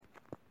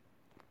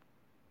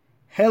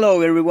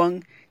Hello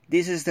everyone,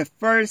 this is the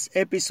first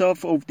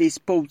episode of this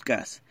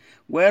podcast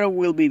where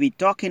we'll be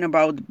talking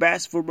about the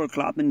best football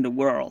club in the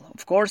world.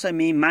 Of course, I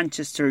mean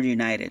Manchester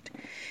United.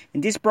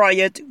 In this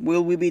project,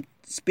 we'll be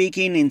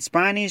speaking in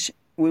Spanish.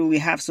 We will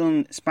have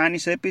some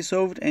Spanish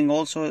episodes and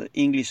also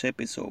English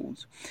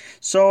episodes.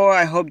 So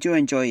I hope you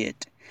enjoy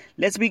it.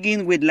 Let's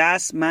begin with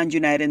last Man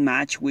United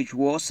match, which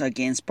was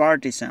against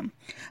Partizan.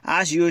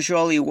 As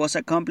usual, it was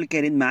a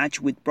complicated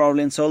match with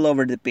problems all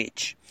over the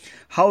pitch.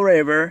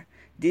 However,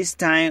 this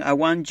time I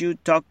want to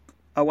talk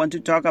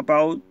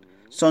about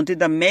something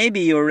that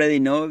maybe you already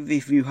know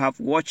if you have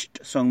watched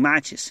some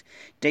matches.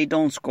 They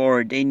don't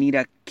score, they need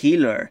a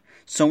killer.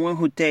 Someone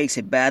who takes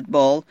a bad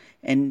ball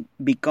and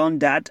become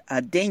that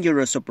a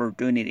dangerous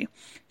opportunity.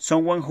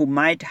 Someone who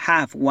might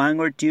have one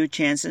or two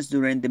chances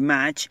during the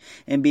match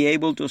and be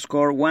able to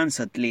score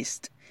once at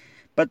least.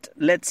 But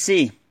let's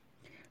see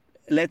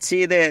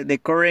the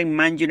current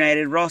Man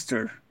United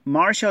roster.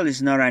 Martial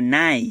is not a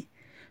 9.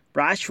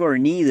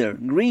 Rashford neither.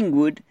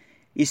 Greenwood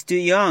is too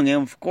young,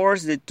 and of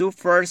course the two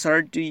first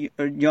are too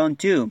young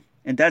too.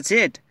 And that's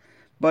it.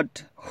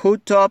 But who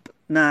top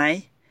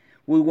 9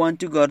 we want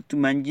to go to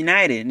Man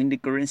United in the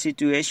current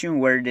situation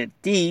where the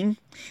team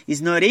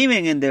is not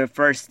even in their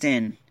first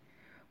 10?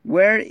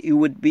 Where it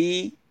would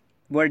be,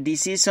 where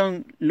this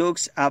season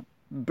looks up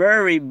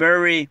very,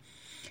 very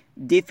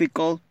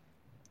difficult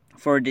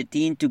for the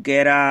team to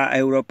get a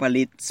Europa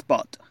League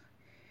spot.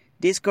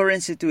 This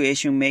current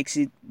situation makes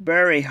it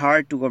very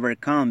hard to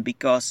overcome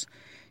because,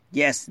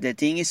 yes, the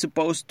team is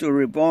supposed to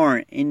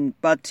reborn,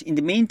 but in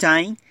the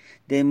meantime,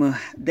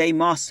 they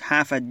must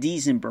have a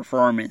decent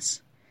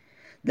performance.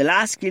 The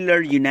last killer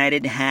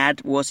United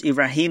had was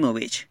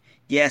Ibrahimovic.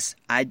 Yes,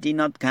 I did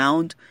not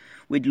count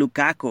with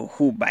Lukaku,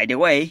 who, by the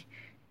way,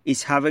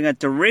 is having a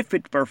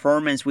terrific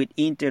performance with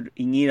Inter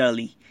in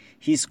Italy.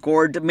 He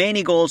scored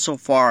many goals so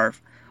far.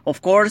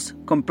 Of course,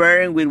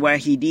 comparing with what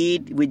he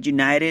did with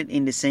United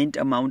in the same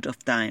amount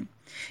of time.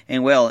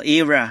 And well,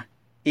 Ibra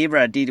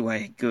did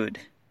what he could.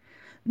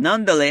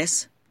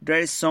 Nonetheless, there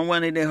is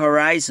someone in the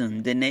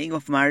horizon. The name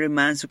of Mario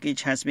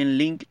Mandzukic has been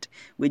linked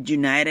with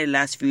United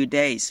last few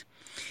days.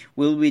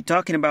 We'll be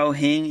talking about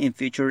him in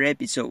future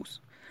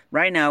episodes.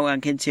 Right now, I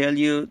can tell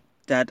you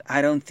that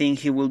I don't think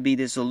he will be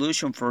the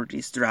solution for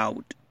this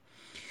drought.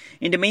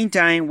 In the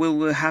meantime, we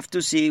will have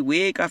to see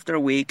week after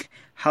week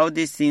how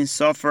this team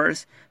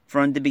suffers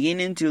from the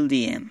beginning till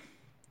the end.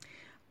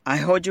 I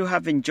hope you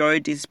have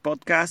enjoyed this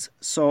podcast,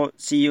 so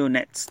see you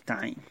next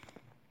time.